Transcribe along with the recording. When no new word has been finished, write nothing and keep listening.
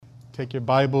Take your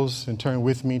Bibles and turn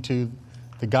with me to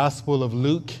the Gospel of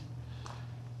Luke,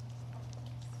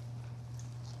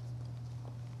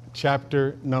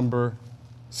 chapter number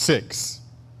 6.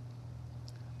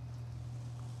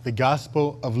 The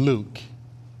Gospel of Luke,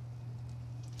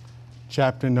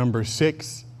 chapter number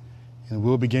 6, and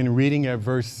we'll begin reading at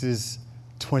verses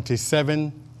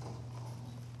 27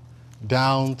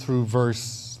 down through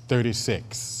verse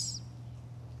 36.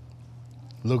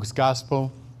 Luke's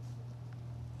Gospel,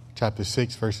 chapter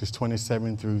 6, verses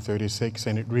 27 through 36,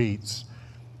 and it reads,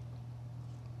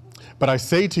 "But I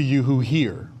say to you who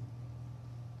hear,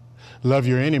 love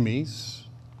your enemies,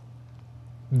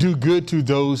 do good to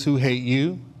those who hate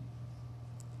you,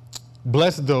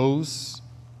 bless those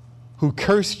who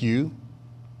curse you,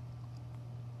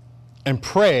 and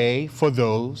pray for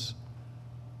those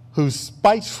who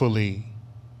spitefully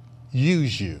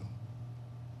use you.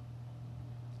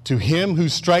 To him who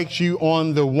strikes you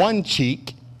on the one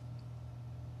cheek,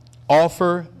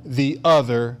 offer the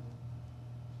other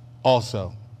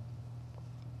also.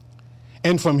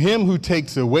 And from him who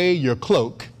takes away your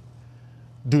cloak,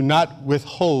 do not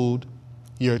withhold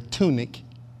your tunic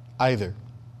either.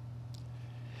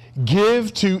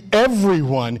 Give to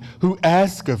everyone who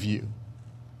asks of you.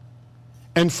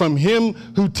 And from him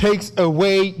who takes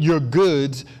away your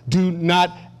goods, do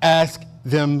not ask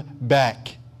them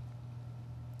back.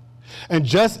 And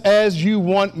just as you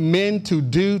want men to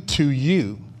do to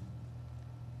you,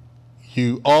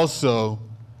 you also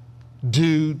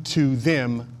do to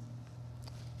them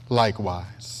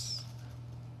likewise.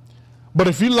 But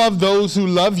if you love those who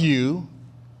love you,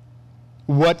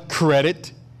 what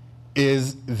credit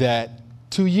is that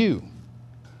to you?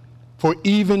 For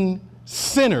even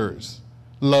sinners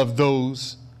love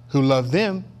those who love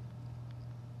them.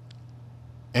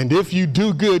 And if you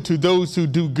do good to those who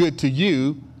do good to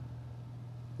you,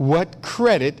 what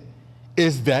credit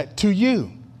is that to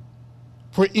you?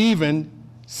 For even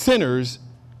sinners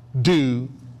do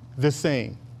the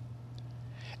same.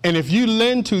 And if you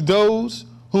lend to those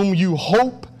whom you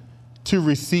hope to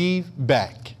receive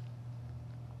back,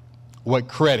 what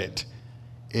credit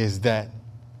is that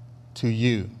to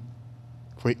you?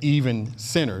 For even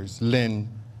sinners lend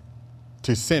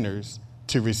to sinners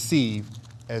to receive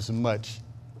as much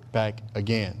back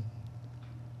again.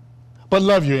 But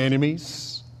love your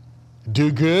enemies,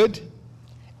 do good,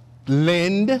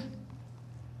 lend,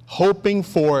 hoping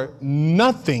for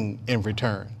nothing in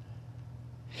return,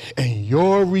 and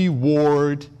your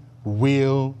reward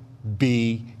will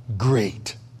be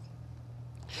great.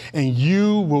 And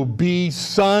you will be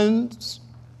sons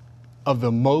of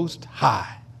the Most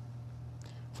High,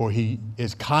 for he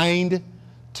is kind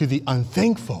to the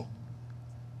unthankful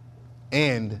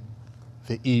and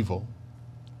the evil.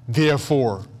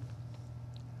 Therefore,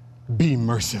 be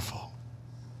merciful,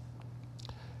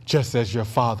 just as your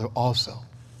Father also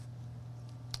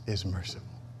is merciful."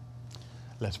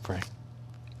 Let's pray.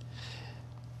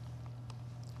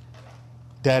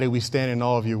 Daddy, we stand in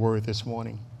awe of your word this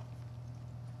morning.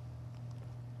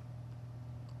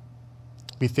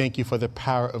 We thank you for the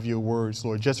power of your words,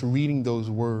 Lord. Just reading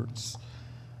those words,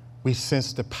 we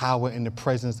sense the power and the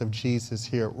presence of Jesus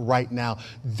here right now.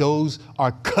 Those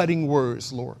are cutting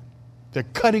words, Lord. They're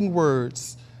cutting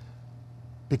words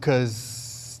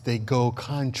because they go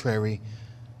contrary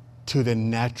to the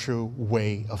natural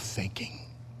way of thinking.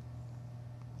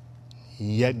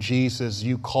 Yet, Jesus,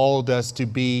 you called us to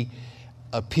be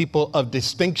a people of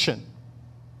distinction.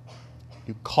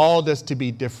 You called us to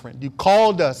be different. You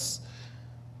called us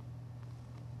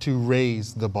to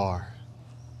raise the bar.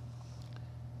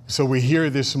 So we're here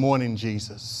this morning,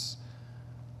 Jesus,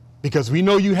 because we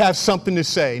know you have something to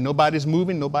say. Nobody's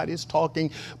moving, nobody's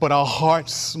talking, but our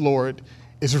hearts, Lord,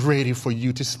 is ready for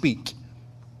you to speak.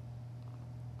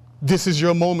 This is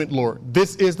your moment, Lord.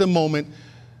 This is the moment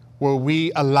where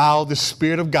we allow the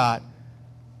Spirit of God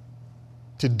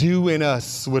to do in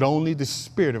us what only the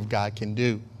Spirit of God can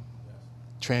do.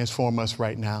 Transform us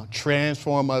right now.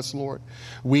 Transform us, Lord.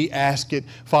 We ask it.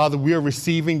 Father, we're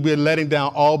letting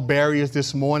down all barriers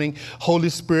this morning. Holy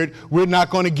Spirit, we're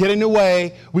not going to get in the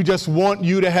way. We just want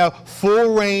you to have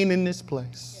full reign in this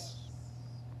place.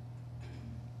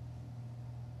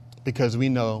 Because we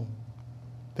know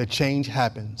that change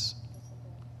happens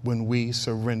when we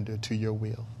surrender to your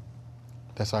will.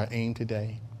 That's our aim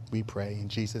today. We pray in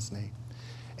Jesus' name.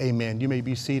 Amen. You may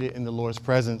be seated in the Lord's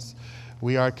presence.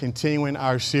 We are continuing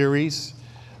our series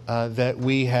that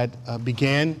we had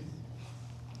began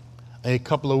a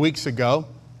couple of weeks ago.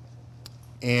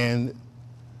 And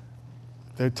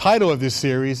the title of this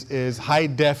series is High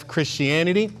Def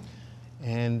Christianity.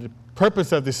 And the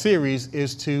purpose of the series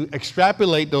is to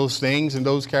extrapolate those things and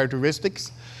those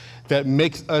characteristics that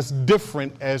makes us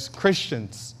different as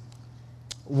Christians?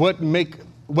 What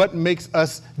makes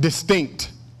us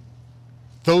distinct?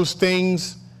 Those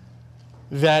things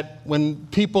that when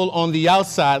people on the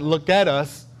outside look at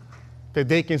us, that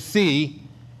they can see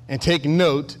and take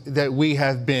note that we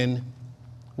have been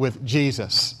with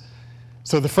Jesus.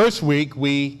 So the first week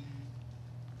we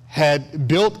had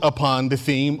built upon the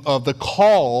theme of the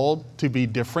call to be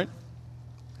different,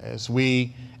 as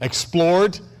we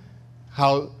explored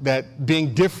how that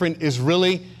being different is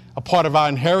really a part of our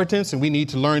inheritance, and we need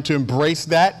to learn to embrace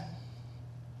that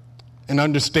and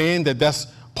understand that that's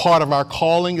part of our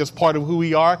calling, as part of who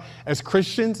we are as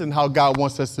Christians and how God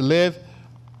wants us to live.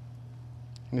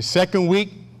 In the second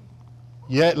week,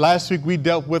 last week we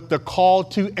dealt with the call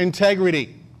to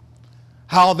integrity,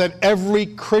 how that every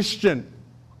Christian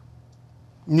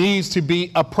needs to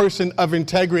be a person of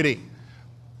integrity.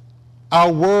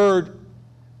 Our word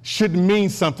should mean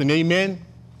something, amen?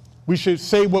 We should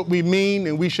say what we mean,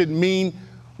 and we should mean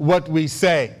what we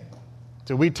say.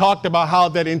 So we talked about how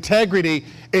that integrity,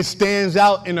 it stands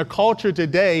out in a culture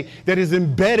today that is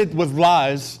embedded with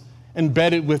lies,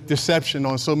 embedded with deception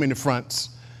on so many fronts.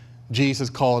 Jesus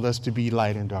called us to be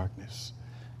light in darkness.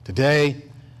 Today,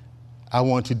 I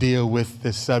want to deal with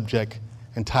this subject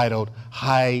entitled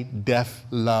High Def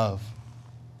Love,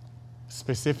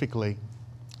 specifically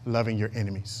loving your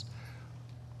enemies.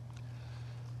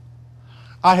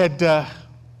 I had,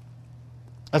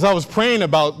 as I was praying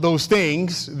about those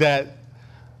things that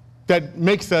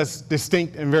makes us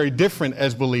distinct and very different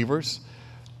as believers,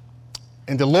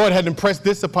 and the Lord had impressed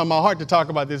this upon my heart to talk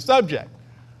about this subject,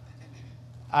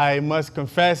 I must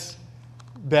confess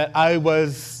that I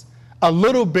was a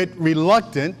little bit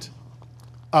reluctant,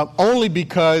 only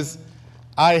because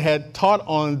I had taught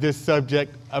on this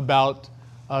subject about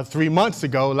 3 months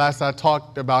ago. Last I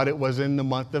talked about it was in the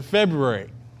month of February.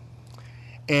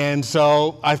 And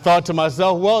so I thought to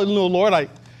myself, well, Lord, I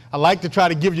like to try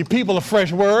to give you people a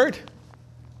fresh word.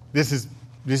 This is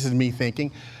me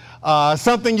thinking.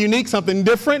 Something unique, something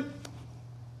different.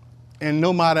 And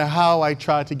no matter how I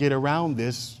tried to get around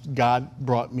this, God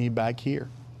brought me back here.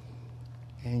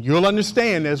 And you'll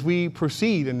understand as we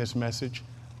proceed in this message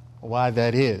why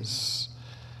that is.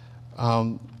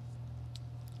 When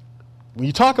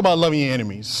you talk about loving your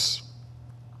enemies,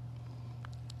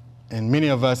 and many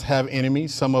of us have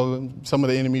enemies, some of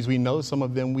the enemies we know, some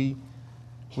of them we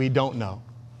don't know.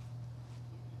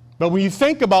 But when you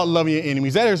think about loving your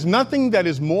enemies, there's nothing that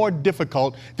is more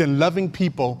difficult than loving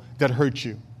people that hurt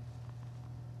you.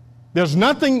 There's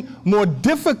nothing more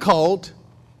difficult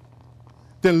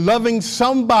than loving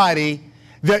somebody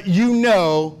that you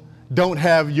know don't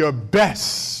have your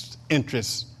best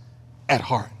interests at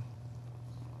heart.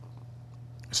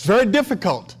 It's very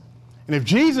difficult. And if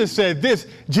Jesus said this,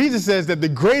 Jesus says that the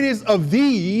greatest of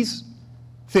these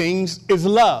things is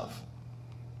love.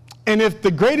 And if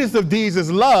the greatest of these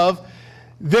is love,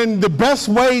 then the best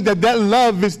way that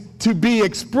love is to be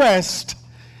expressed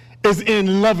is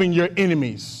in loving your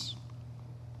enemies.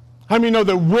 How many know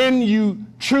that when you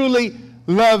truly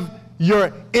love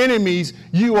your enemies,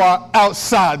 you are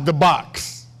outside the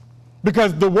box?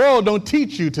 Because the world don't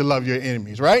teach you to love your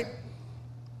enemies, right?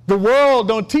 The world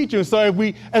don't teach you. So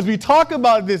as we talk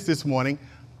about this morning,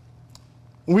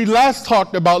 we last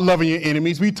talked about loving your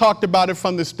enemies. We talked about it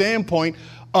from the standpoint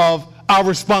of our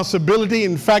responsibility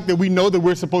and the fact that we know that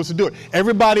we're supposed to do it.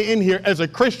 Everybody in here as a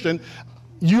Christian,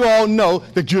 you all know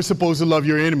that you're supposed to love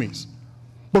your enemies.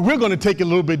 But we're going to take it a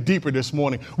little bit deeper this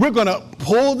morning. We're going to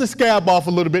pull the scab off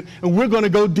a little bit, and we're going to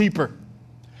go deeper.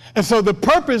 And so the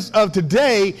purpose of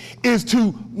today is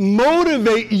to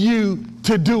motivate you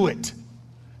to do it.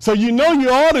 So you know you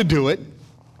ought to do it.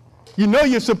 You know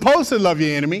you're supposed to love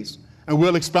your enemies. And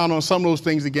we'll expound on some of those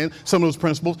things again, some of those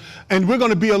principles. And we're going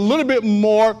to be a little bit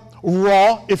more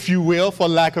raw, if you will, for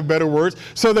lack of better words,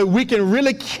 so that we can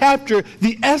really capture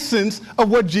the essence of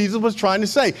what Jesus was trying to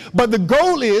say. But the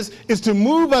goal is to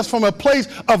move us from a place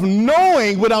of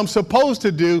knowing what I'm supposed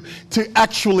to do to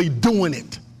actually doing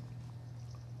it.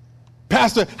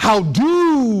 Pastor, how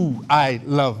do I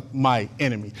love my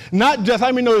enemy? Not just,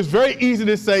 I mean, no, it's very easy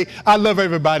to say, I love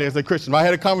everybody as a Christian. If I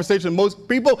had a conversation with most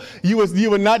people, you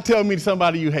would not tell me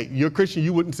somebody you hate. You're a Christian,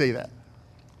 you wouldn't say that.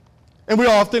 And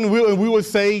we would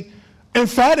say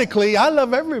emphatically, I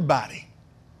love everybody.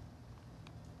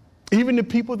 Even the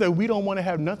people that we don't want to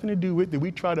have nothing to do with, that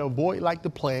we try to avoid like the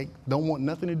plague, don't want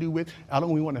nothing to do with, I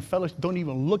don't even want to fellowship, don't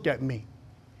even look at me.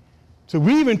 So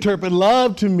we interpret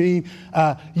love to mean,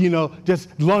 just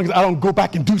as long as I don't go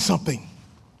back and do something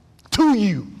to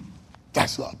you.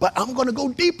 That's love. But I'm going to go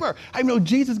deeper. I know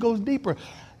Jesus goes deeper.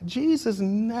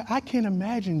 I can't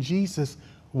imagine Jesus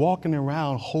walking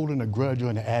around holding a grudge or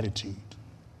an attitude.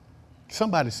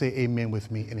 Somebody say amen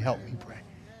with me and help me pray.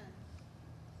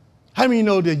 How many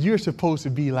know that you're supposed to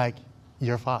be like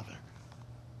your Father?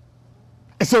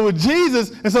 And so with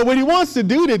Jesus, and so what he wants to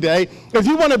do today is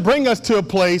he wants to bring us to a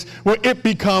place where it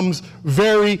becomes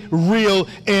very real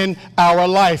in our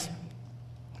life.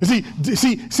 See,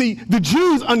 the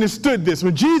Jews understood this.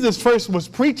 When Jesus first was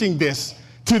preaching this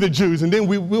to the Jews, and then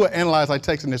we will analyze our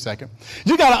text in a second.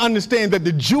 You got to understand that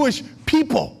the Jewish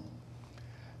people,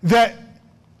 that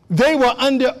they were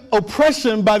under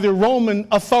oppression by the Roman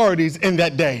authorities in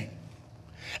that day.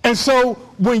 And so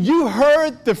when you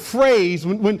heard the phrase,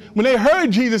 when they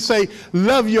heard Jesus say,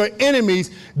 love your enemies,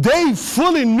 they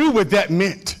fully knew what that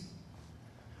meant.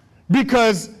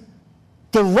 Because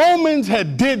the Romans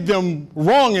had did them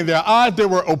wrong in their eyes. They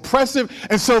were oppressive.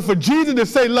 And so for Jesus to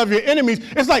say, love your enemies,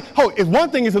 it's like, if one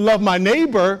thing is to love my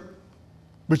neighbor,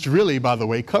 which really, by the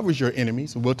way, covers your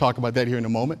enemies. And we'll talk about that here in a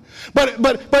moment. But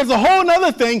it's a whole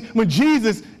other thing when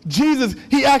Jesus,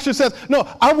 he actually says, no,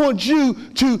 I want you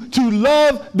to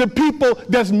love the people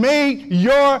that's made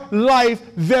your life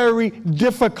very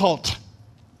difficult.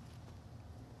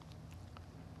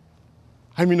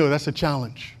 How many know that's a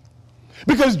challenge?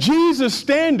 Because Jesus'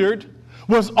 standard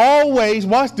was always,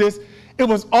 watch this, it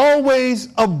was always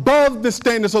above the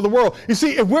standards of the world. You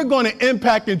see, if we're going to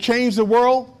impact and change the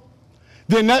world,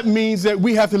 then that means that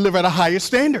we have to live at a higher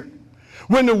standard.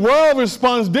 When the world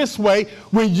responds this way,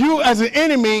 when you as an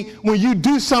enemy, when you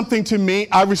do something to me,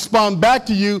 I respond back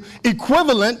to you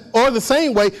equivalent or the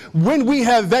same way. When we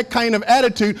have that kind of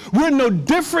attitude, we're no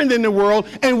different than the world,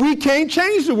 and we can't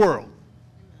change the world.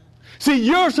 See,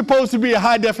 you're supposed to be a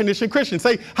high definition Christian.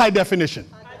 Say high definition.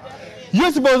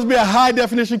 You're supposed to be a high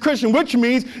definition Christian, which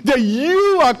means that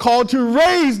you are called to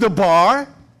raise the bar,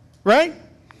 right?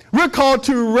 We're called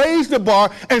to raise the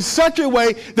bar in such a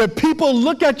way that people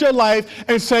look at your life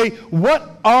and say,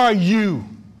 what are you?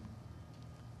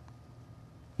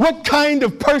 What kind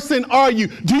of person are you?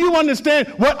 Do you understand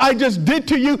what I just did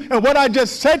to you and what I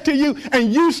just said to you,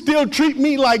 and you still treat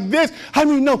me like this? How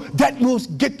many know that will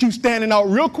get you standing out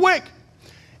real quick?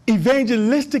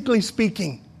 Evangelistically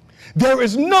speaking, there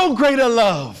is no greater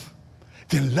love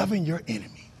than loving your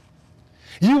enemy.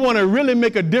 You want to really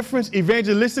make a difference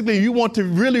evangelistically, you want to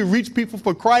really reach people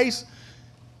for Christ,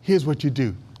 here's what you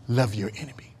do. Love your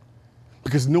enemy.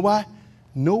 Because you know why?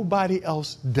 Nobody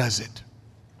else does it.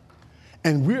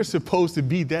 And we're supposed to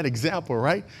be that example,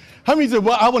 right? How many say,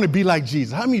 well, I want to be like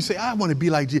Jesus? How many say, I want to be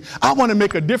like Jesus? I want to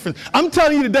make a difference. I'm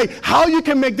telling you today how you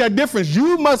can make that difference.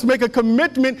 You must make a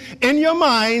commitment in your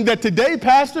mind that today,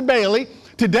 Pastor Bailey,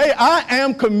 today I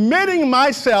am committing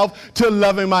myself to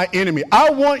loving my enemy.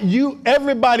 I want you,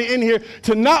 everybody in here,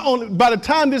 to not only, by the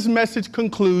time this message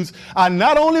concludes, I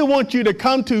not only want you to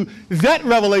come to that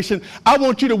revelation, I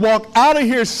want you to walk out of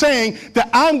here saying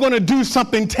that I'm going to do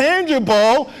something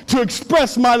tangible to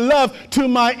express my love to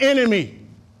my enemy.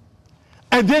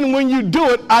 And then when you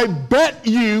do it, I bet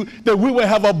you that we will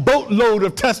have a boatload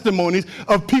of testimonies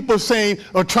of people saying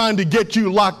or trying to get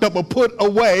you locked up or put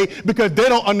away because they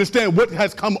don't understand what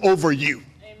has come over you.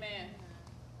 Amen.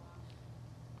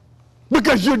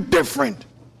 Because you're different.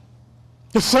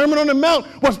 The Sermon on the Mount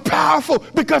was powerful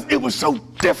because it was so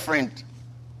different.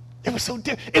 It was so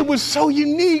different. It was so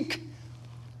unique.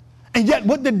 And yet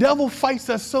what the devil fights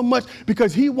us so much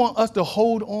because he wants us to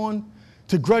hold on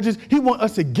to grudges. He wants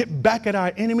us to get back at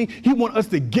our enemy. He wants us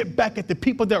to get back at the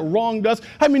people that wronged us.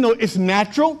 How many know it's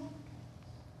natural?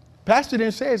 Pastor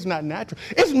didn't say it's not natural.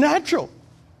 It's natural.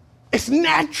 It's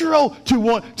natural to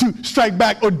want to strike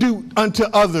back or do unto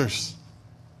others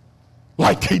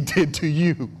like they did to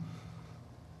you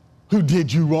who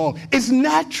did you wrong. It's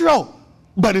natural,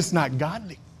 but it's not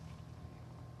godly.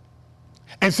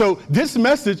 And so this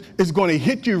message is going to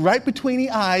hit you right between the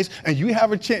eyes, and you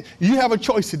have a chance. You have a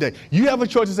choice today. You have a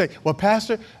choice to say, well,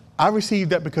 Pastor, I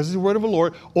received that because it's the word of the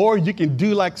Lord. Or you can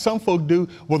do like some folk do,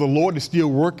 well, the Lord is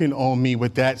still working on me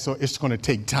with that, so it's going to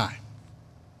take time.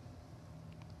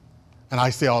 And I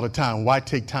say all the time, why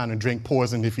take time to drink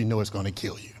poison if you know it's going to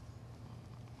kill you?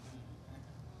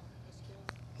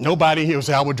 Nobody here will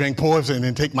say, I will drink poison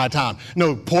and take my time.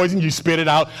 No, poison, you spit it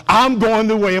out. I'm going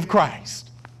the way of Christ.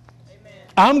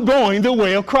 I'm going the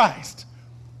way of Christ.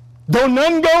 Though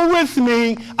none go with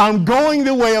me, I'm going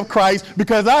the way of Christ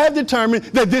because I have determined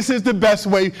that this is the best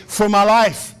way for my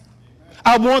life.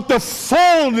 I want the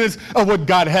fullness of what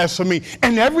God has for me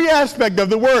in every aspect of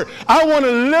the word. I want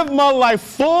to live my life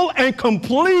full and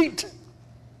complete.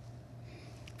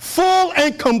 Full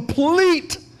and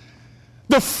complete.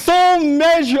 The full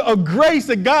measure of grace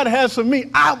that God has for me.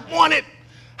 I want it.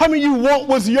 How many of you want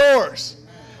what's yours?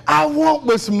 I want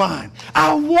what's mine.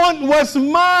 I want what's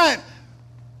mine.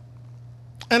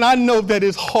 And I know that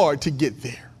it's hard to get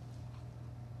there.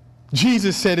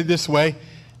 Jesus said it this way.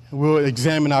 We'll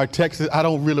examine our text. I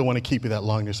don't really want to keep you that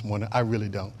long this morning. I really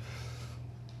don't.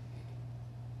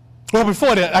 Well,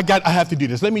 before that, I have to do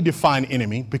this. Let me define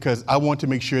enemy, because I want to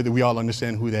make sure that we all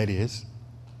understand who that is.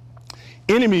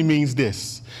 Enemy means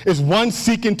this. It's one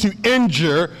seeking to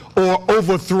injure or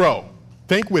overthrow.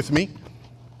 Think with me.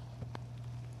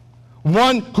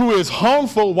 One who is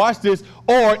harmful, watch this,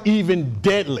 or even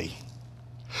deadly.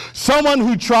 Someone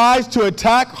who tries to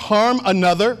attack, harm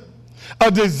another,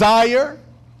 a desire,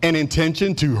 an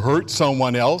intention to hurt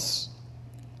someone else.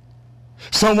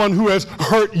 Someone who has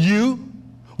hurt you,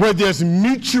 where there's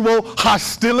mutual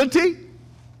hostility.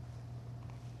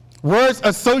 Words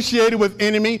associated with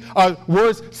enemy are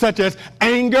words such as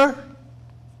anger,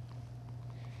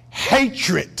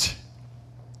 hatred,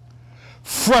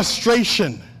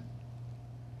 frustration,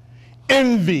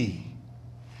 envy,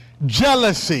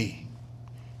 jealousy,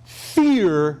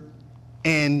 fear,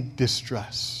 and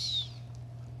distrust.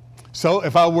 So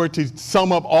if I were to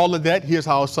sum up all of that, here's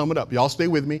how I'll sum it up. Y'all stay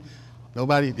with me.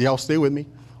 Y'all stay with me.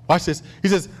 Watch this. He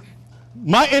says,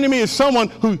 my enemy is someone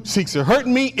who seeks to hurt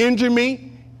me, injure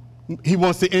me. He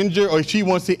wants to injure, or she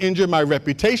wants to injure my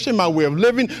reputation, my way of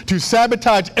living, to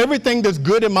sabotage everything that's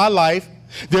good in my life.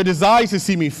 Their desire is to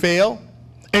see me fail,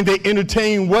 and they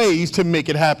entertain ways to make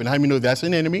it happen. How many know that's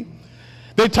an enemy?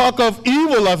 They talk of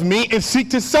evil of me and seek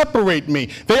to separate me.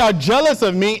 They are jealous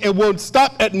of me and will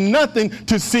stop at nothing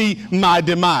to see my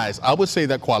demise. I would say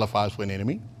that qualifies for an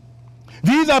enemy.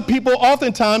 These are people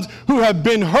oftentimes who have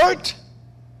been hurt.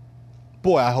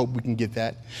 Boy, I hope we can get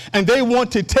that. And they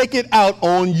want to take it out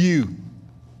on you.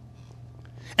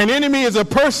 An enemy is a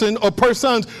person or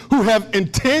persons who have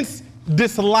intense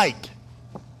dislike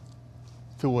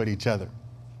toward each other.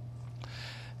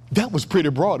 That was pretty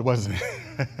broad, wasn't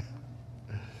it?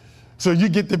 So you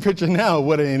get the picture now of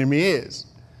what an enemy is.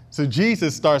 So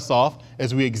Jesus starts off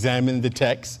as we examine the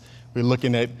text. We're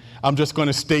looking at, I'm just going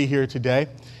to stay here today.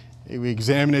 We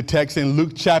examine the text in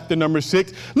Luke chapter number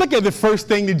 6. Look at the first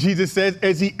thing that Jesus says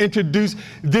as he introduced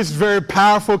this very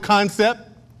powerful concept.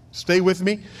 Stay with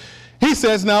me. He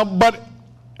says now, but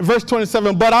verse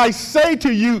 27, but I say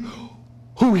to you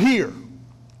who hear.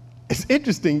 It's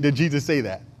interesting that Jesus say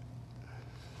that.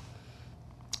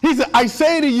 He said, I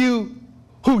say to you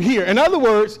who hear. In other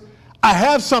words, I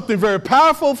have something very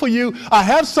powerful for you. I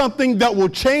have something that will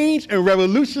change and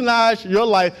revolutionize your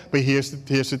life. But here's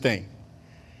the thing.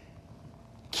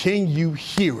 Can you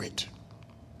hear it?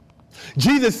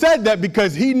 Jesus said that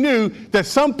because he knew that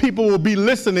some people will be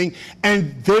listening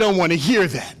and they don't want to hear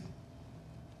that.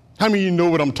 How many of you know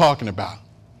what I'm talking about?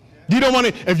 You don't want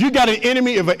to, if you got an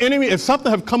enemy, if something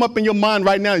have come up in your mind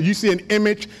right now, you see an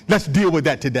image, let's deal with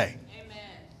that today.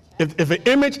 If an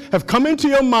image have come into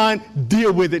your mind,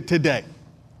 deal with it today.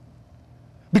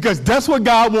 Because that's what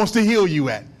God wants to heal you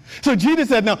at. So Jesus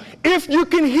said, now, if you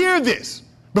can hear this,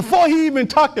 before he even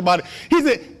talked about it, he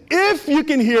said, if you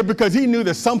can hear, because he knew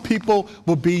that some people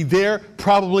will be there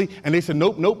probably, and they said,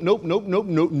 nope,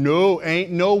 no,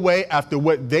 ain't no way after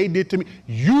what they did to me.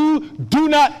 You do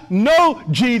not know,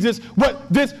 Jesus, what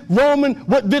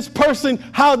this person,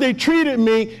 how they treated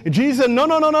me. And Jesus said,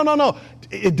 no.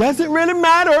 It doesn't really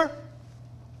matter.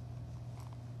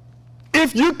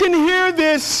 If you can hear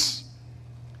this,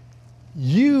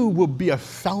 you will be a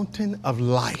fountain of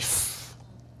life.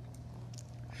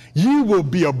 You will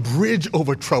be a bridge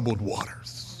over troubled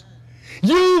waters.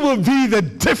 You will be the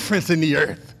difference in the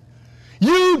earth.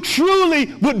 You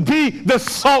truly would be the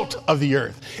salt of the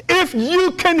earth. If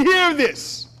you can hear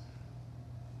this,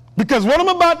 because what I'm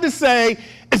about to say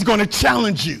is going to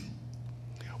challenge you.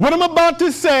 What I'm about to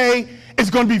say is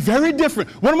going to be very different.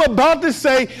 What I'm about to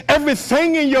say,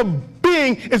 everything in your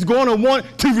being is going to want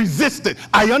to resist it.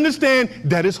 I understand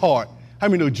that is hard. How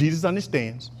many know Jesus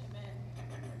understands? Amen.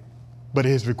 But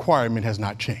his requirement has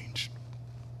not changed.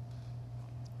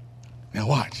 Now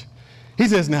watch. He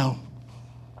says now,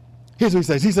 here's what he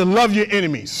says. He said, love your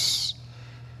enemies.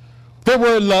 That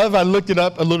word love, I looked it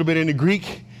up a little bit in the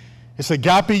Greek. It's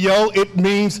agapeo. It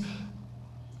means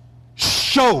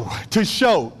show,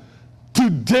 to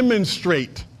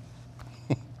demonstrate.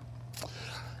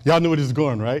 Y'all know where this is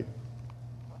going, right?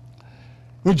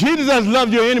 When Jesus says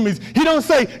love your enemies, he don't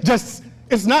say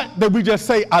it's not that we just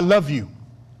say, I love you.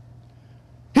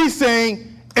 He's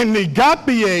saying in the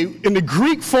agapeo, in the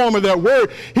Greek form of that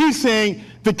word, he's saying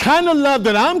the kind of love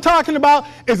that I'm talking about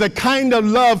is a kind of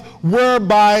love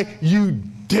whereby you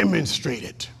demonstrate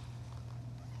it.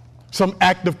 Some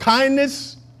act of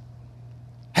kindness,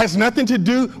 Has nothing to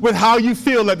do with how you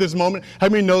feel at this moment. How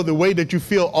many know the way that you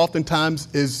feel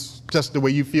oftentimes is just the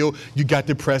way you feel? You got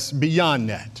to press beyond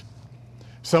that.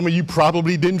 Some of you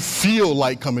probably didn't feel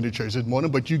like coming to church this morning,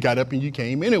 but you got up and you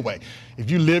came anyway. If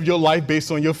you live your life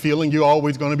based on your feeling, you're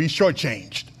always going to be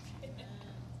shortchanged.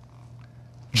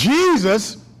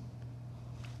 Jesus,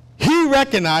 he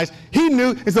recognized, he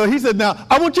knew, and so he said, now,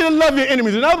 I want you to love your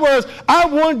enemies. In other words, I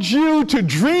want you to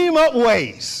dream up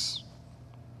ways.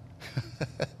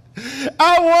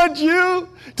 I want you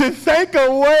to think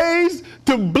of ways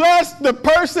to bless the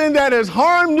person that has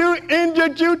harmed you,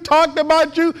 injured you, talked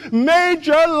about you, made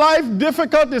your life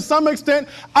difficult to some extent.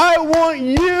 I want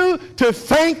you to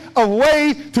think of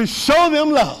ways to show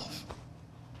them love.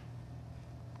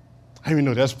 I even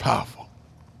know that's powerful.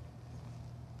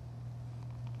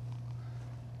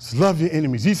 So love your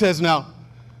enemies. He says now,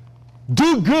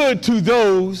 do good to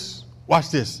those,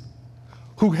 watch this,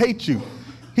 who hate you.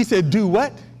 He said, do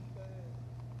what?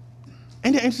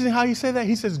 Ain't it interesting how he said that?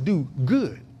 He says, do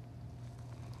good.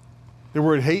 The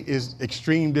word hate is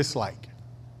extreme dislike.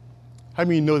 How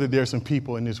many know that there are some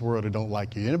people in this world that don't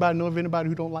like you? Anybody know of anybody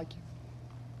who don't like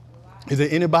you? Is there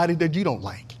anybody that you don't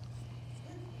like?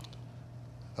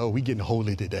 Oh, we getting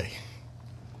holy today.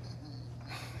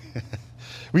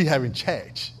 We having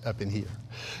church up in here.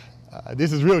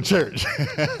 This is real church.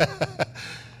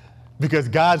 Because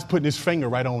God's putting his finger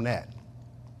right on that.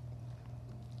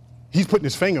 He's putting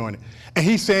his finger on it. And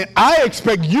he's saying, I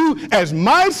expect you as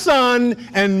my son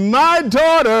and my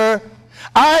daughter,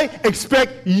 I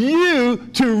expect you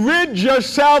to rid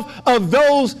yourself of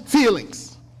those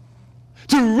feelings.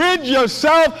 To rid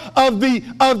yourself of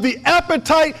the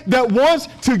appetite that wants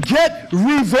to get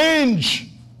revenge.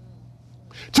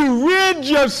 To rid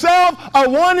yourself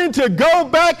of wanting to go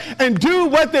back and do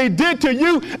what they did to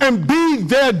you and be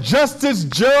their justice,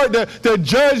 their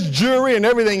judge, jury, and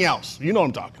everything else. You know what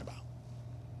I'm talking about.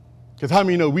 Because how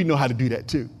many know we know how to do that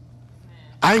too?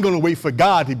 I ain't going to wait for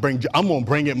God to bring, I'm going to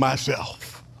bring it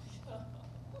myself.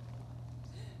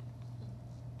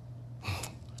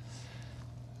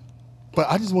 But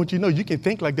I just want you to know you can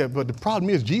think like that, but the problem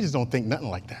is Jesus don't think nothing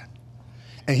like that.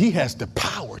 And he has the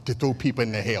power to throw people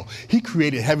into hell. He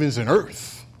created heavens and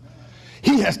earth.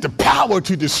 He has the power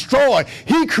to destroy.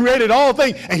 He created all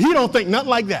things, and he don't think nothing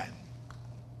like that.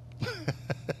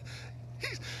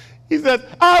 He says,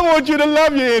 I want you to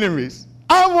love your enemies.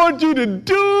 I want you to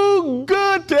do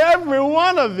good to every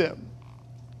one of them.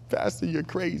 Pastor, you're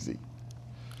crazy.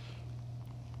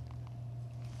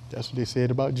 That's what they said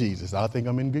about Jesus. I think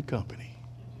I'm in good company.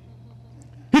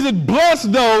 He said, bless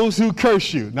those who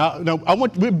curse you. Now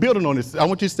we're building on this. I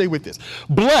want you to stay with this.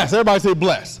 Bless. Everybody say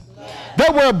bless. Bless.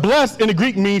 That word bless in the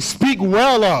Greek means speak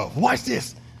well of. Watch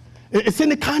this. It's in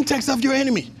the context of your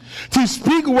enemy. To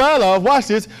speak well of, watch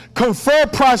this, confer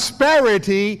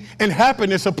prosperity and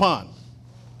happiness upon.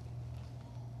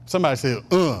 Somebody say,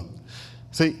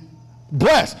 See,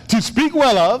 bless. To speak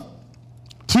well of,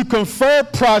 to confer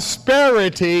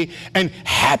prosperity and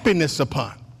happiness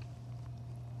upon.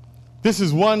 This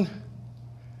is the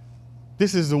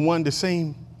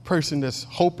same person that's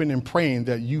hoping and praying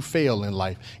that you fail in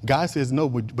life. God says no,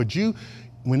 but you,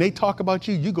 when they talk about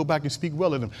you, you go back and speak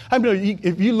well of them. I mean,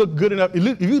 if you look good enough,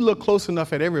 if you look close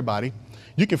enough at everybody,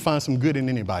 you can find some good in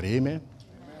anybody. Amen.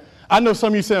 I know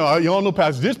some of you say, oh, you don't know,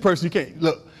 Pastor, this person, you can't.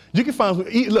 Look, you can find,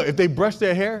 look, if they brush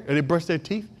their hair or they brush their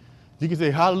teeth, you can say,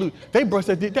 hallelujah. They brush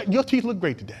their teeth. Your teeth look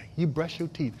great today. You brush your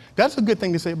teeth. That's a good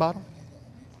thing to say about them.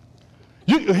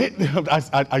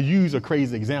 I use a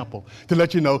crazy example to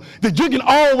let you know that you can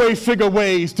always figure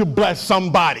ways to bless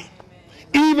somebody,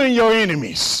 even your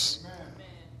enemies.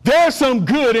 There's some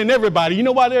good in everybody. You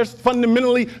know why there's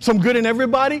fundamentally some good in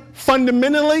everybody?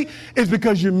 Fundamentally, is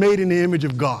because you're made in the image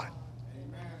of God.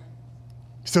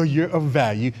 So you're of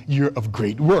value. You're of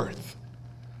great worth.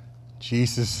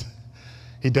 Jesus,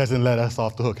 he doesn't let us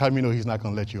off the hook. How do you know he's not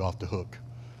going to let you off the hook?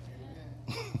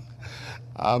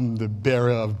 I'm the bearer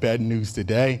of bad news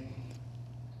today.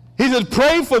 He says,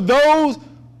 pray for those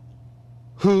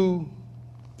who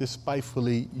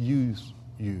despitefully use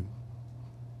you.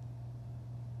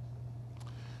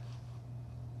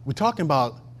 We're talking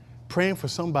about praying for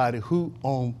somebody who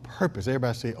on purpose,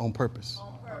 everybody say on purpose.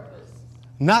 On purpose.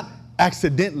 Not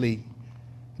accidentally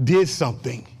did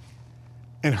something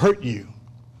and hurt you.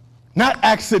 Not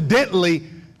accidentally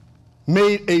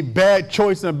made a bad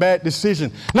choice and a bad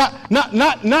decision. Not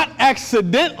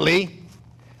accidentally.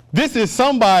 This is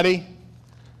somebody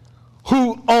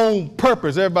who on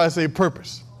purpose, everybody say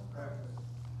purpose.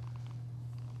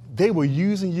 They were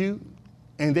using you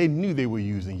and they knew they were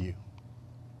using you.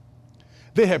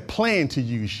 They had planned to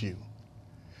use you.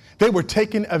 They were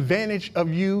taking advantage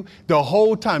of you the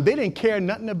whole time. They didn't care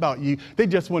nothing about you. They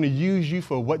just want to use you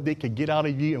for what they could get out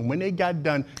of you. And when they got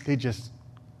done, they just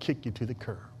kick you to the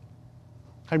curb.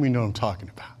 How many know what I'm talking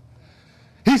about?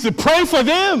 He said, pray for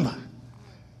them.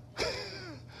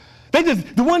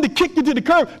 The one that kicked you to the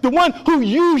curb, the one who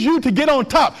used you to get on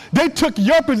top. They took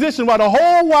your position while the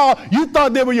whole while you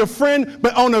thought they were your friend,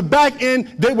 but on the back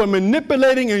end, they were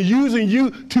manipulating and using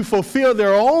you to fulfill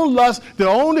their own lust, their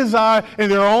own desire, and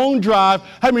their own drive.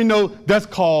 How many know that's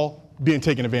called being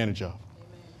taken advantage of?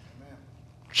 Amen.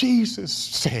 Jesus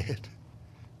said,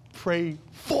 pray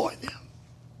for them.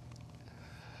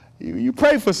 You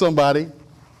pray for somebody.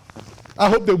 I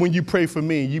hope that when you pray for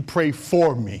me, you pray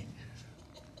for me.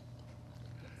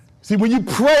 See, when you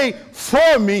pray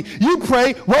for me, you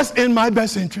pray what's in my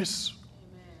best interest.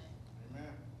 Amen.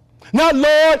 Not,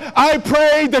 Lord, I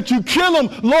pray that you kill them.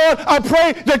 Lord, I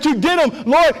pray that you get them.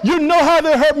 Lord, you know how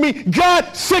they hurt me.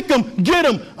 God, sick them, get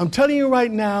them. I'm telling you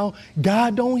right now,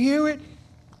 God don't hear it.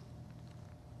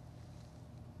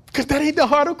 Because that ain't the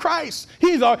heart of Christ.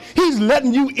 He's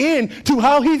letting you in to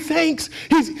how he thinks.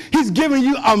 He's giving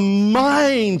you a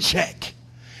mind check.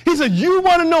 He said, you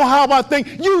want to know how I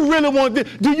think? You really want this?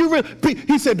 Do you really?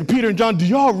 He said to Peter and John, do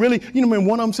y'all really? You know, when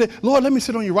one of them said, Lord, let me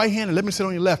sit on your right hand and let me sit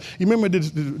on your left. You remember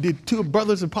the two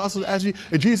brothers apostles asked you?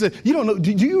 And Jesus said, you don't know.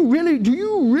 Do you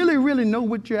really know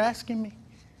what you're asking me?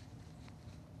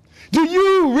 Do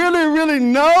you really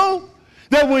know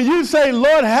that when you say,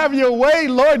 Lord, have your way,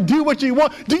 Lord, do what you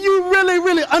want, do you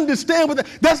really understand what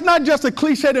that's not just a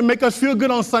cliche to make us feel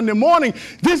good on Sunday morning.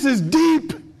 This is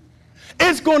deep.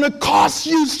 It's going to cost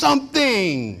you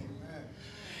something.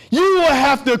 You will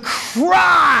have to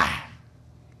cry.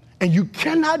 And you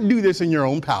cannot do this in your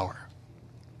own power.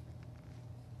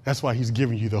 That's why he's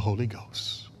giving you the Holy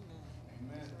Ghost.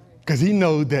 Because he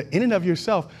knows that in and of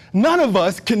yourself, none of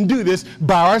us can do this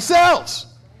by ourselves.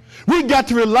 We got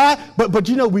to rely, but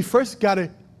you know, we first got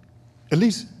to at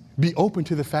least be open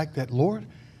to the fact that, Lord,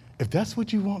 if that's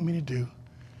what you want me to do,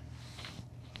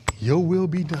 your will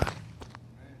be done.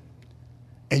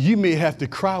 And you may have to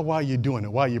cry while you're doing it,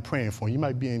 while you're praying for it. You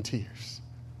might be in tears.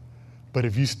 But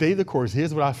if you stay the course,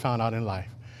 here's what I found out in life.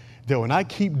 That when I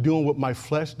keep doing what my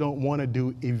flesh don't want to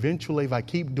do, eventually if I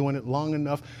keep doing it long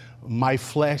enough, my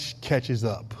flesh catches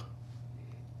up.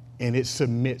 And it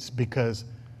submits because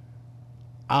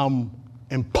I'm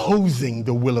imposing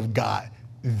the will of God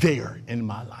there in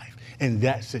my life, in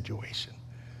that situation.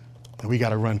 And we got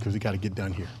to run because we got to get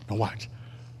done here. Now watch.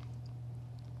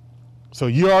 So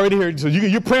you already heard, so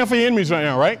you're praying for your enemies right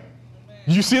now, right? Amen.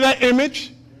 You see that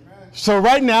image? Amen. So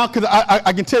right now, because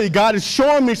I can tell you, God is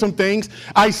showing me some things.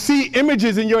 I see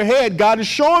images in your head. God is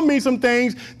showing me some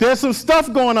things. There's some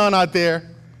stuff going on out there.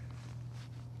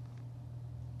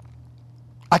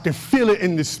 I can feel it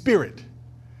in the spirit.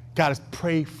 God is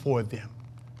pray for them.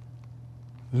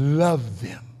 Love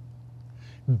them.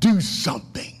 Do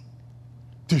something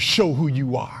to show who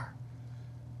you are.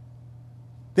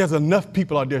 There's enough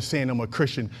people out there saying I'm a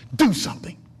Christian. Do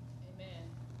something. Amen.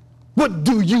 What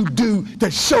do you do to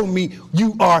show me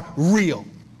you are real?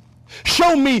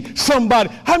 Show me somebody.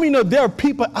 How many know there are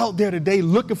people out there today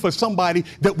looking for somebody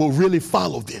that will really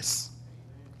follow this?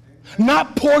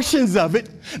 Not portions of it,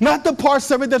 not the parts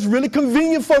of it that's really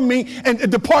convenient for me and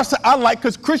the parts that I like,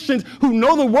 because Christians who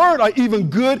know the word are even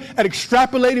good at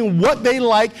extrapolating what they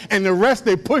like and the rest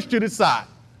they push to the side.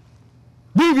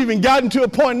 We've even gotten to a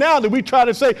point now that we try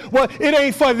to say, well, it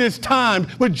ain't for this time.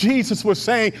 What Jesus was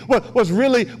saying was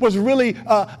really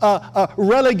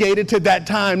relegated to that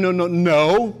time.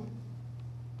 No.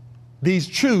 These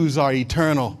truths are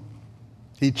eternal.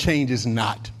 He changes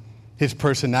not. His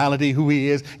personality, who he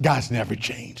is, God's never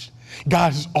changed.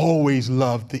 God has always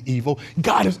loved the evil.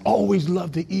 God has always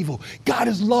loved the evil. God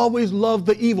has always loved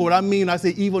the evil. What I mean, I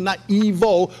say evil, not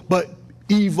evil, but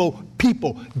evil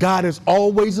people. God has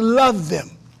always loved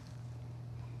them.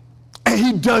 And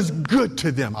he does good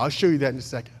to them. I'll show you that in a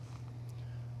second.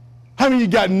 How many of you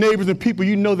got neighbors and people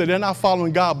you know that they're not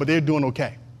following God, but they're doing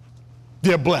okay?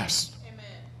 They're blessed. Amen.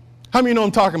 How many know what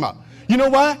I'm talking about? You know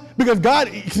why? Because God,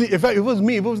 see, if it was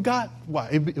me, if it was God, why?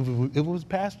 If it was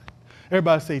pastor,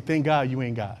 everybody say, thank God you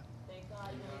ain't God. Thank God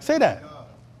you ain't say that. God.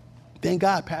 Thank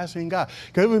God pastor ain't God.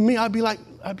 Because with me, I'd be like,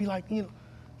 you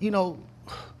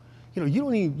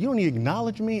don't even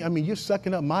acknowledge me. I mean, you're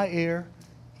sucking up my air,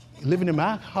 living in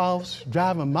my house,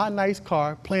 driving my nice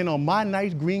car, playing on my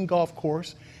nice green golf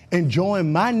course,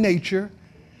 enjoying my nature,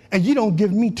 and you don't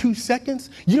give me 2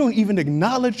 seconds. You don't even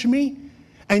acknowledge me.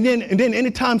 And then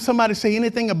anytime somebody say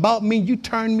anything about me, you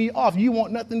turn me off. You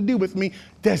want nothing to do with me.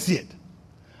 That's it.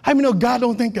 How many know God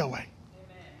don't think that way?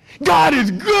 Amen. God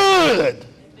is good.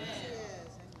 Amen.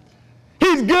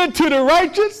 He's good to the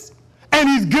righteous and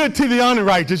he's good to the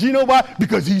unrighteous. You know why?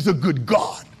 Because he's a good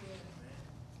God.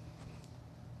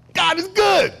 God is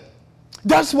good.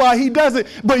 That's why he does it.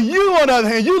 But you, on the other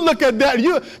hand, you look at that,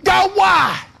 God,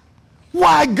 why?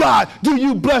 Why, God, do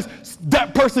you bless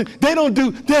that person? They don't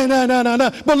do,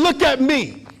 no. But look at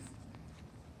me.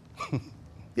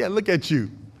 Yeah, look at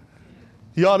you.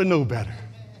 You ought to know better.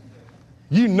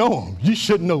 You know him. You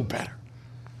should know better.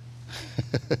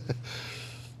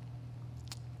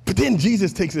 But then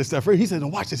Jesus takes this step further. He said,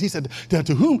 watch this. He said,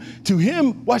 to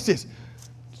him, watch this.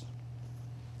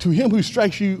 To him who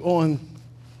strikes you on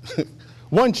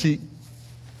one cheek,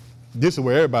 this is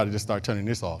where everybody just start turning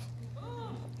this off.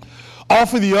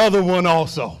 Offer the other one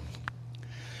also.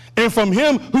 And from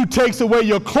him who takes away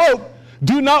your cloak,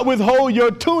 do not withhold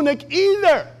your tunic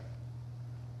either.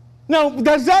 Now,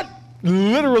 does that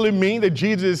literally mean that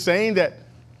Jesus is saying that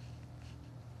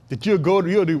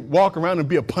you'll walk around and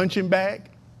be a punching bag?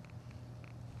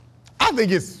 I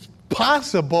think it's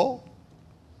possible,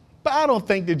 but I don't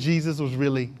think that Jesus was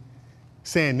really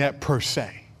saying that per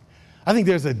se. I think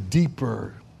there's a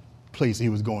deeper place he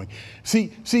was going.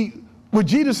 See, what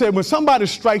Jesus said, when somebody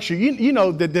strikes you, you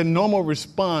know that the normal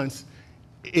response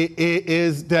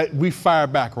is that we fire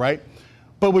back, right?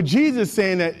 But what Jesus is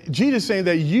saying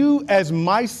that you as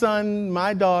my son,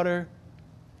 my daughter,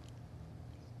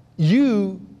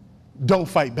 you don't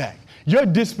fight back. Your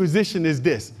disposition is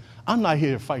this: I'm not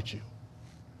here to fight you.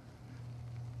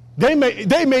 They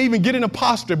may even get in a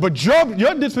posture, but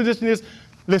your disposition is,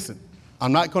 listen,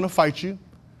 I'm not going to fight you.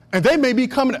 And they may be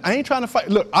coming, I ain't trying to fight.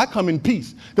 Look, I come in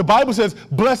peace. The Bible says,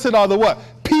 blessed are the what?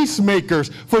 Peacemakers,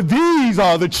 for these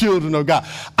are the children of God.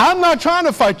 I'm not trying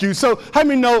to fight you. So how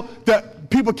many know that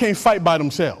people can't fight by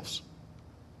themselves?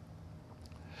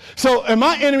 So if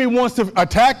my enemy wants to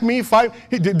attack me, fight,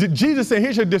 Jesus said,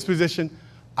 here's your disposition.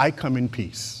 I come in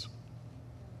peace.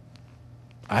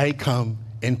 I come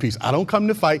in peace. I don't come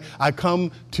to fight. I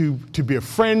come to be a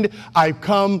friend. I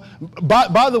come,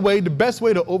 by the way, the best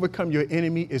way to overcome your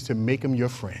enemy is to make him your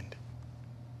friend.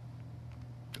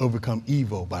 Overcome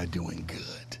evil by doing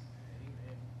good.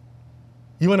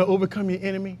 You want to overcome your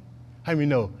enemy? How many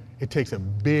know it takes a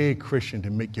big Christian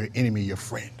to make your enemy your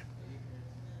friend?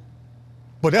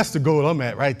 But that's the goal I'm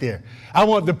at right there. I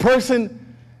want the person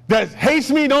that hates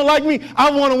me, don't like me,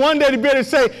 I want one day to be able to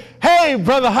say, hey,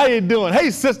 brother, how you doing? Hey,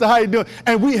 sister, how you doing?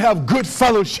 And we have good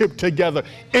fellowship together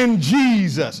in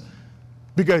Jesus,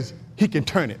 because he can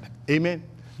turn it. Amen?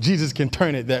 Jesus can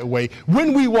turn it that way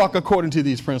when we walk according to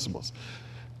these principles.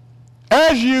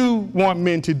 As you want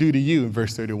men to do to you, in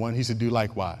verse 31, he said, do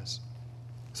likewise.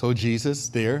 So Jesus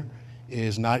there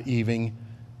is not even,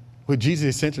 what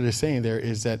Jesus essentially is saying there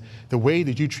is that the way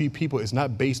that you treat people is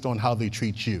not based on how they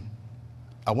treat you.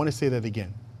 I want to say that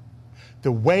again.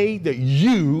 The way that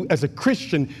you, as a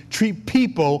Christian, treat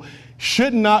people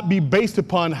should not be based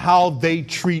upon how they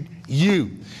treat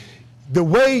you. The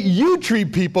way you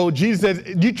treat people, Jesus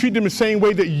says, you treat them the same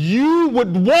way that you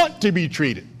would want to be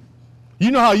treated.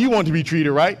 You know how you want to be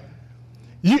treated, right?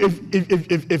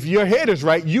 If your head is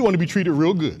right, you want to be treated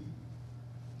real good.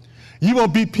 You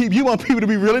want people to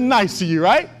be really nice to you,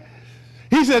 right?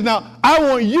 He says, now, I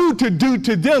want you to do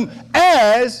to them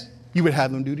as you would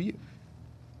have them do to you.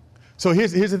 So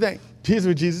here's the thing. Here's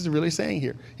what Jesus is really saying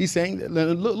here. He's saying that,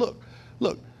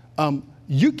 look,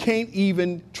 you can't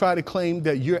even try to claim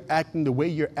that you're acting the way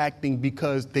you're acting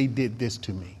because they did this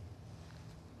to me.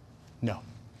 No.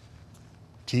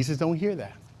 Jesus don't hear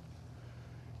that.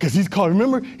 Because he's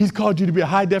called you to be a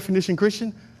high definition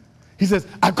Christian. He says,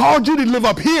 I called you to live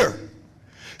up here.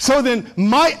 So then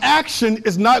my action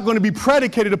is not going to be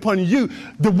predicated upon you.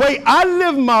 The way I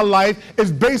live my life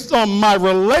is based on my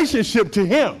relationship to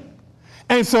him.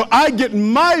 And so I get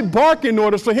my barking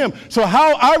orders for him. So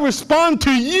how I respond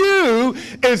to you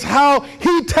is how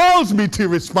he tells me to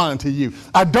respond to you.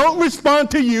 I don't respond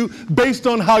to you based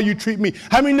on how you treat me.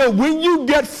 How many know when you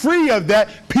get free of that,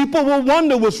 people will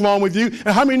wonder what's wrong with you? And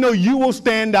how many know you will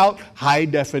stand out high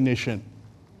definition?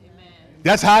 Amen.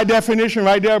 That's high definition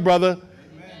right there, brother.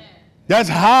 That's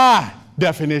high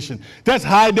definition. That's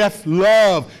high def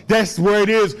love. That's where it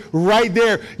is right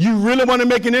there. You really want to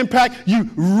make an impact? You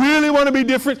really want to be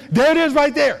different? There it is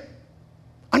right there.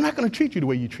 I'm not going to treat you the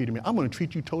way you treated me. I'm going to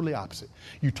treat you totally opposite.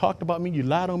 You talked about me. You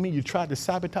lied on me. You tried to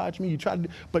sabotage me.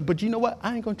 But you know what?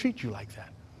 I ain't going to treat you like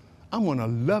that. I'm going to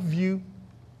love you.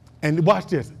 And watch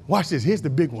this. Watch this. Here's the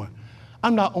big one.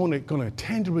 I'm not only going to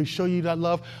tangibly show you that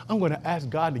love. I'm going to ask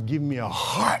God to give me a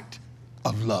heart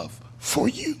of love for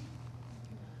you.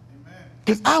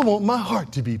 Because I want my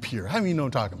heart to be pure. How many know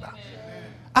what I'm talking about? Amen.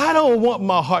 I don't want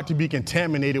my heart to be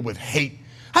contaminated with hate.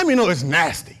 How many know it's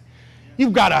nasty?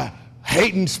 You've got a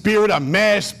hating spirit, a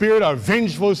mad spirit, a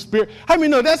vengeful spirit. How many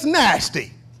know that's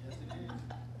nasty?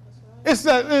 It's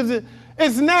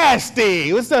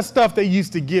nasty. What's that stuff they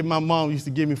used to give, my mom used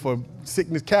to give me for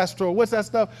sickness, castor? What's that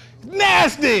stuff?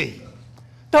 Nasty.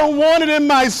 Don't want it in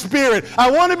my spirit. I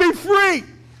want to be free.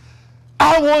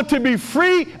 I want to be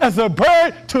free as a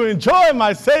bird to enjoy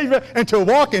my Savior and to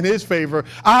walk in his favor.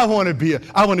 I want to be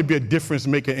a difference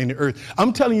maker in the earth.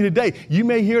 I'm telling you today, you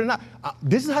may hear it or not.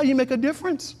 This is how you make a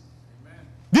difference. Amen.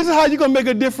 This is how you're going to make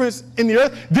a difference in the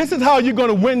earth. This is how you're going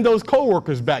to win those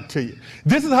coworkers back to you.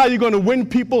 This is how you're going to win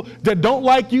people that don't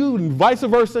like you and vice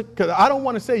versa. Because I don't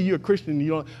want to say you're a Christian.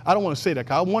 I don't want to say that.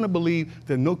 Because I want to believe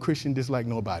that no Christian dislike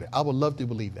nobody. I would love to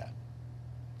believe that.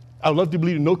 I would love to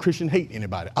believe that no Christian hate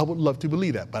anybody. I would love to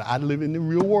believe that, but I live in the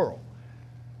real world.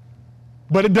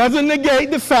 But it doesn't negate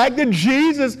the fact that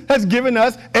Jesus has given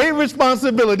us a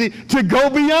responsibility to go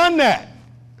beyond that.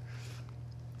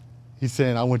 He's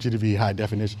saying, I want you to be high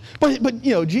definition. But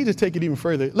Jesus take it even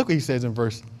further. Look what he says in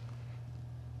verse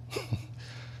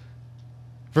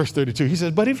 32. He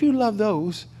says, but if you love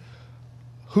those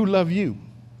who love you,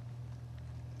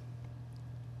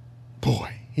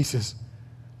 boy, he says,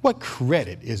 what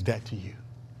credit is that to you?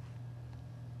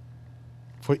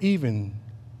 For even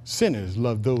sinners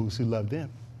love those who love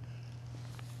them.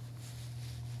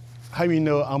 How do you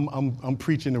know I'm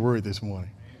preaching the word this morning?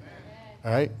 Amen.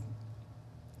 All right?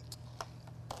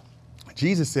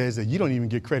 Jesus says that you don't even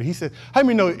get credit. He said, how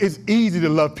many know it's easy to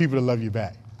love people to love you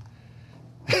back?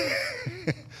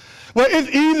 Well, it's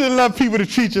easy to love people to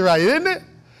treat you right, isn't it?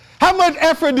 How much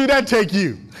effort do that take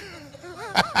you?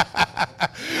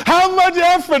 How much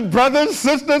effort, brothers,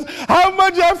 sisters, how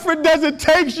much effort does it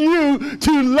take you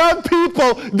to love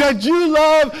people that you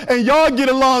love and y'all get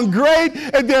along great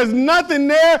and there's nothing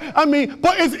there?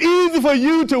 But it's easy for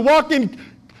you to walk in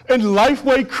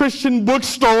Lifeway Christian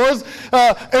bookstores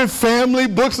and family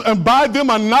books and buy them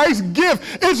a nice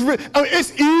gift.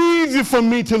 It's easy for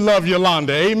me to love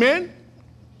Yolanda, amen?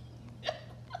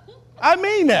 I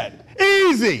mean that.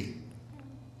 Easy.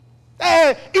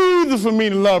 Easy for me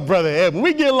to love Brother Edwin.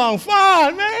 We get along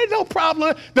fine, man. No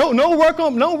problem. No work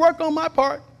on my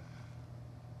part.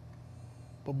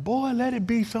 But boy, let it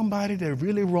be somebody that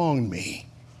really wronged me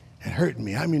and hurt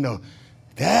me.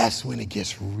 That's when it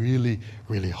gets really,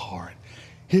 really hard.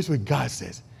 Here's what God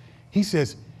says. He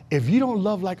says, if you don't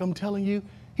love like I'm telling you,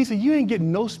 he said, you ain't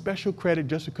getting no special credit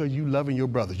just because you loving your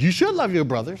brothers. You should love your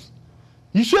brothers.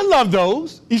 You should love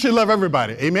those. You should love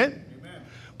everybody. Amen?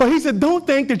 But he said, don't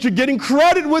think that you're getting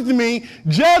credit with me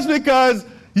just because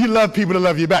you love people to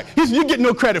love you back. He said, you get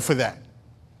no credit for that.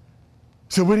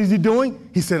 So what is he doing?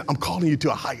 He said, I'm calling you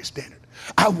to a higher standard.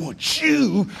 I want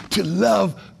you to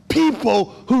love people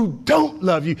who don't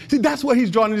love you. See, that's where he's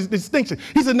drawing this distinction.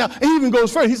 He said, now, he even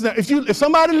goes further. He said, if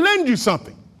somebody lends you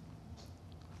something,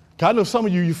 I know some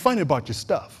of you're funny about your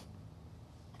stuff.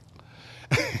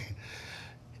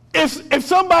 If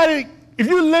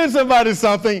you lend somebody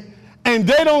something, and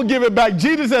they don't give it back,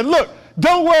 Jesus said, look,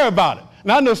 don't worry about it.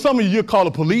 Now, I know some of you'll call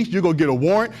the police, you'll go get a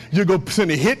warrant, you'll go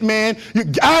send a hitman.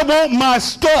 I want my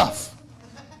stuff.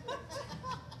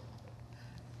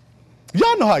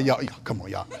 Y'all know how y'all, come on,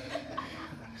 y'all.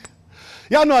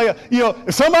 Y'all know how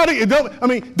if somebody,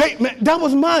 that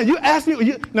was mine. You asked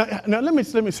me, now let me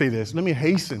say this. Let me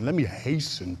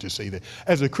hasten to say that.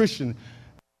 As a Christian,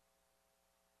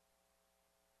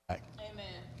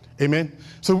 amen.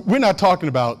 So we're not talking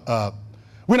about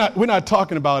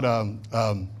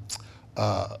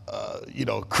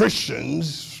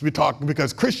Christians. We're talking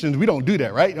because Christians, we don't do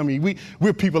that, right?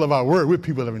 We're people of our word. We're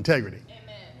people of integrity. Amen.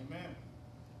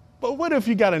 But what if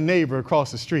you got a neighbor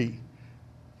across the street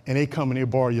and they come and they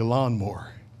borrow your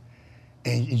lawnmower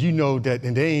and you know that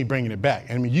and they ain't bringing it back?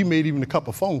 You made even a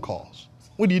couple phone calls.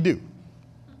 What do you do?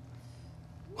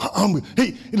 The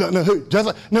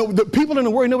people in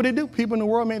the world, you know what they do? People in the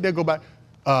world, man, they go back.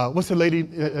 What's the lady?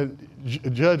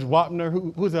 Judge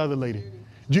Wapner. Who's the other lady?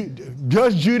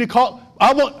 Judge Judy called.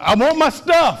 I want my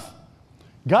stuff.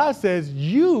 God says,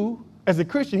 you as a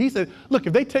Christian, he said, look,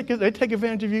 if they take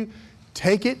advantage of you,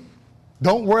 take it.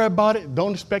 Don't worry about it.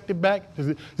 Don't expect it back.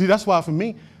 See, that's why for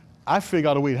me, I figure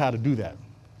out a way how to do that.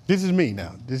 This is me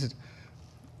now.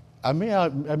 Maybe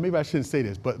I shouldn't say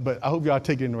this, but I hope y'all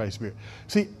take it in the right spirit.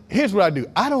 See, here's what I do.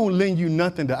 I don't lend you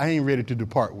nothing that I ain't ready to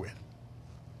depart with.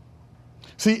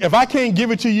 See, if I can't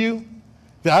give it to you,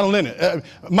 then I don't lend it.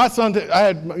 My son,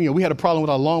 we had a problem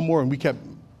with our lawnmower, and we kept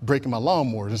breaking my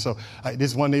lawnmowers. And so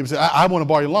this one neighbor said, I want to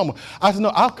borrow your lawnmower. I said, no,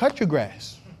 I'll cut your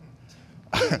grass.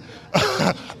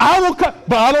 I will cut,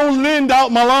 but I don't lend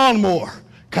out my lawnmower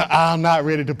because I'm not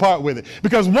ready to part with it.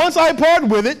 Because once I part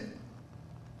with it,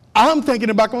 I'm thinking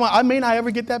about, I may not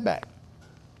ever get that back.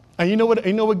 And you know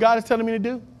what God is telling me to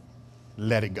do?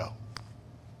 Let it go.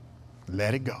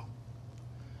 Let it go.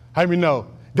 How many know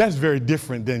that's very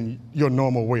different than your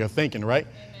normal way of thinking, right?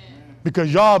 Amen.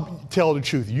 Because y'all tell the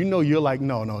truth. You know, you're like,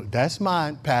 no, that's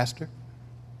mine, Pastor.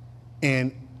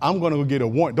 And I'm going to go get a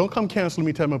warrant. Don't come cancel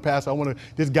me, tell me, Pastor, I want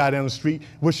this guy down the street.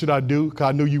 What should I do? Because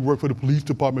I know you work for the police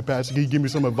department, Pastor. Can you give me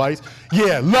some advice?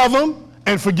 Yeah, love him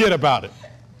and forget about it.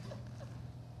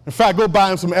 In fact, go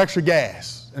buy him some extra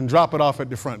gas and drop it off at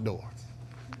the front door.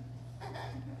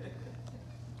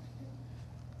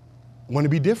 Want to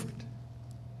be different?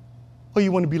 Or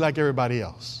you want to be like everybody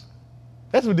else?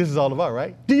 That's what this is all about,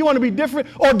 right? Do you want to be different?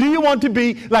 Or do you want to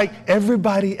be like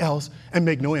everybody else and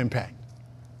make no impact?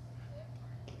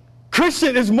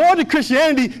 Christian is more to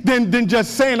Christianity than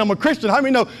just saying I'm a Christian. How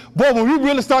many know, boy, when we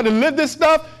really start to live this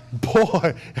stuff,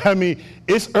 boy, I mean,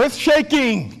 it's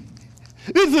earth-shaking.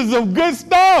 This is some good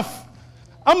stuff.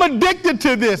 I'm addicted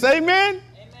to this. Amen?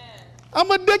 I'm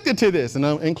addicted to this. And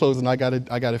in closing, I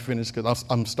gotta finish because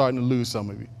I'm starting to lose some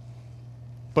of you.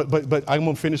 But I'm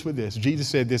going to finish with this. Jesus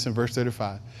said this in verse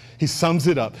 35. He sums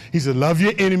it up. He said, love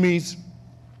your enemies,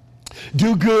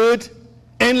 do good,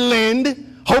 and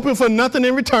lend, hoping for nothing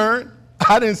in return.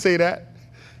 I didn't say that.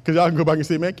 Because y'all can go back and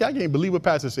say, man, I can't believe what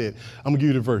Pastor said. I'm going to give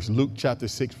you the verse. Luke chapter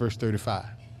 6, verse 35.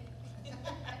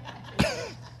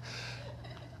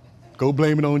 Go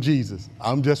blame it on Jesus.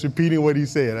 I'm just repeating what he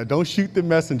said. Don't shoot the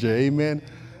messenger. Amen.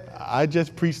 I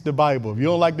just preach the Bible. If you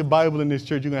don't like the Bible in this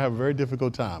church, you're going to have a very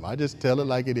difficult time. I just tell it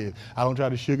like it is. I don't try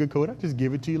to sugarcoat it. I just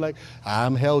give it to you like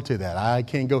I'm held to that. I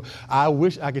can't go. I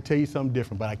wish I could tell you something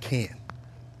different, but I can't.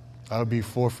 I would be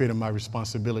forfeiting my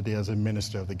responsibility as a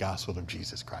minister of the gospel of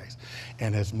Jesus Christ.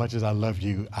 And as much as I love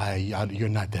you, you're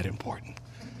not that important.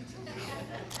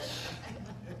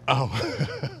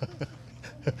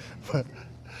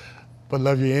 But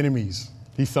love your enemies.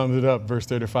 He sums it up, verse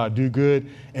 35. Do good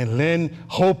and lend,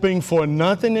 hoping for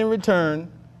nothing in return.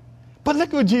 But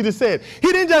look what Jesus said. He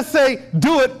didn't just say,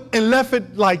 do it and left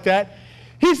it like that.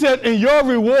 He said, and your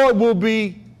reward will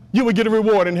be, you will get a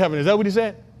reward in heaven. Is that what he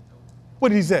said? What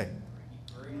did he say?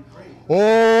 Great.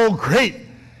 Oh, great.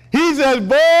 He says,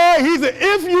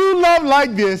 if you love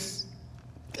like this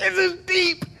is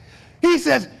deep. He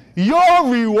says, your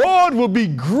reward will be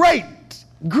great.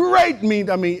 Great means,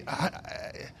 how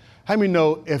many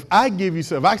know if I give you,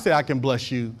 if I say I can bless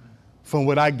you from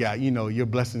what I got, your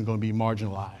blessing is going to be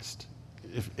marginalized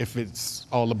if it's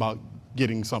all about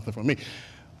getting something from me.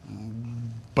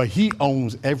 But he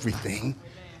owns everything.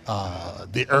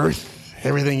 The earth,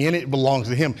 everything in it belongs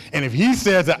to him. And if he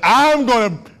says that I'm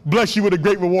going to bless you with a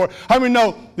great reward, how many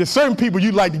know there's certain people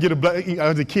you'd like to get a blessing?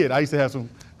 As a kid, I used to have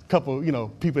couple,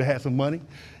 people that had some money.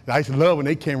 I used to love when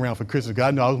they came around for Christmas because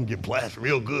I knew I was going to get blessed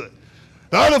real good.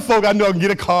 The other folk, I knew I could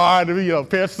get a car, a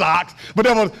pair of socks. But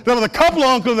there was a couple of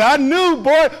uncles that I knew,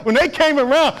 boy, when they came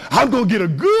around, I was going to get a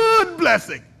good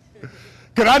blessing.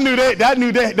 Because I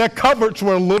knew their cupboards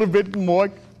were a little bit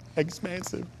more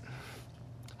expensive.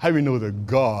 How do we know that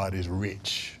God is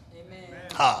rich?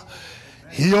 Amen.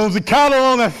 He owns the cattle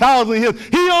on 1,000 hills.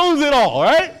 He owns it all,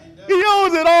 right? He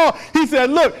owns it all. He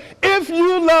said, look, if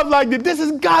you love like this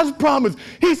is God's promise.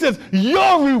 He says,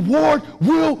 your reward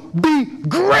will be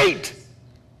great.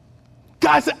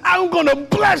 God said, I'm going to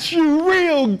bless you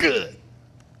real good.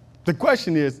 The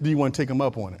question is, do you want to take him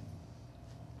up on it?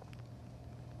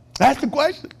 That's the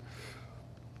question.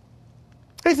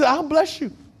 He said, I'll bless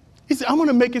you. He said, I'm going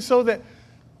to make it so that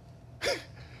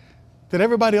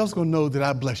everybody else is going to know that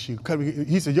I bless you.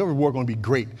 He said, your reward is going to be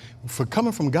great. For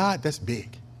coming from God, that's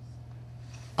big.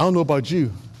 I don't know about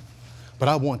you, but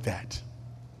I want that.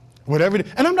 Whatever it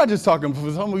is. And I'm not just talking,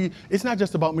 for some of you, it's not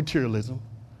just about materialism.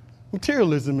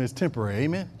 Materialism is temporary,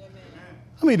 amen?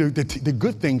 The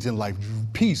good things in life,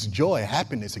 peace, joy,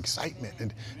 happiness, excitement,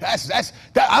 and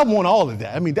that I want all of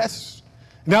that.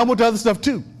 Now I want the other stuff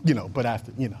too, but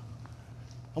after,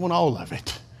 I want all of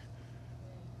it.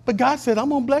 But God said, I'm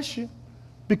going to bless you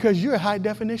because you're high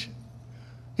definition.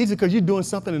 He said, because you're doing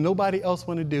something that nobody else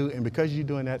want to do, and because you're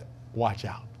doing that, watch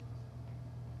out.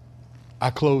 I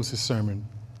close his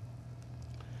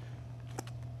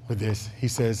with this. He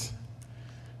says,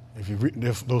 if you read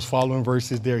those following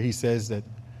verses there, he says that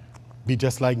be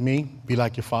just like me, be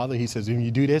like your father. He says, when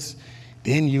you do this,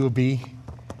 then you will be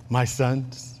my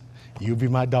sons, you'll be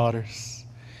my daughters,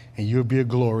 and you'll be a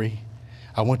glory.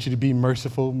 I want you to be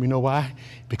merciful. You know why?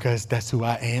 Because that's who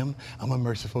I am. I'm a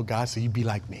merciful God, so you be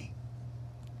like me.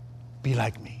 Be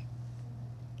like me.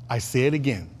 I say it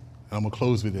again, and I'm going to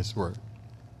close with this word.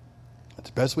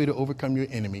 The best way to overcome your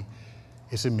enemy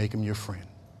is to make him your friend.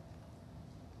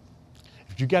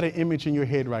 If you got an image in your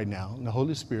head right now, and the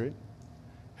Holy Spirit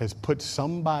has put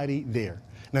somebody there,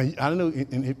 Now, I don't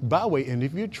know, by the way, and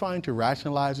if you're trying to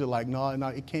rationalize it like, no,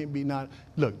 it can't be not,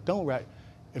 look, don't,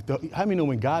 how many know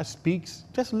when God speaks,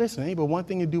 just listen. Ain't but one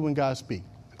thing to do when God speaks.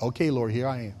 Okay, Lord, here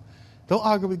I am. Don't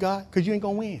argue with God because you ain't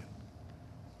going to win.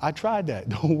 I tried that.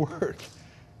 Don't work.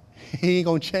 He ain't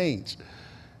going to change.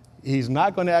 He's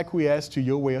not going to acquiesce to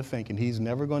your way of thinking. He's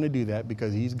never going to do that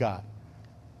because he's God.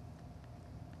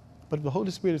 But if the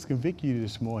Holy Spirit has convicted you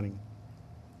this morning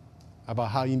about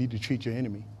how you need to treat your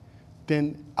enemy,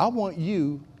 then I want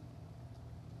you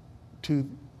to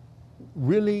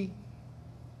really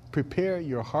prepare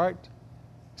your heart,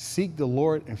 seek the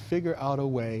Lord, and figure out a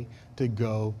way to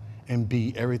go and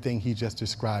be everything he just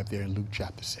described there in Luke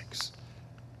chapter 6.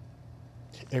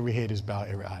 Every head is bowed,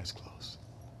 every eye is closed.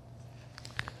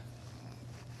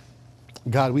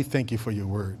 God, we thank you for your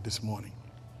word this morning.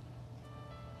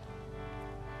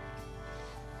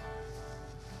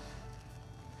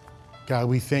 God,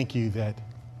 we thank you that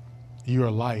you are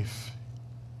life.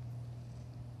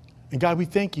 And God, we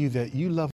thank you that you love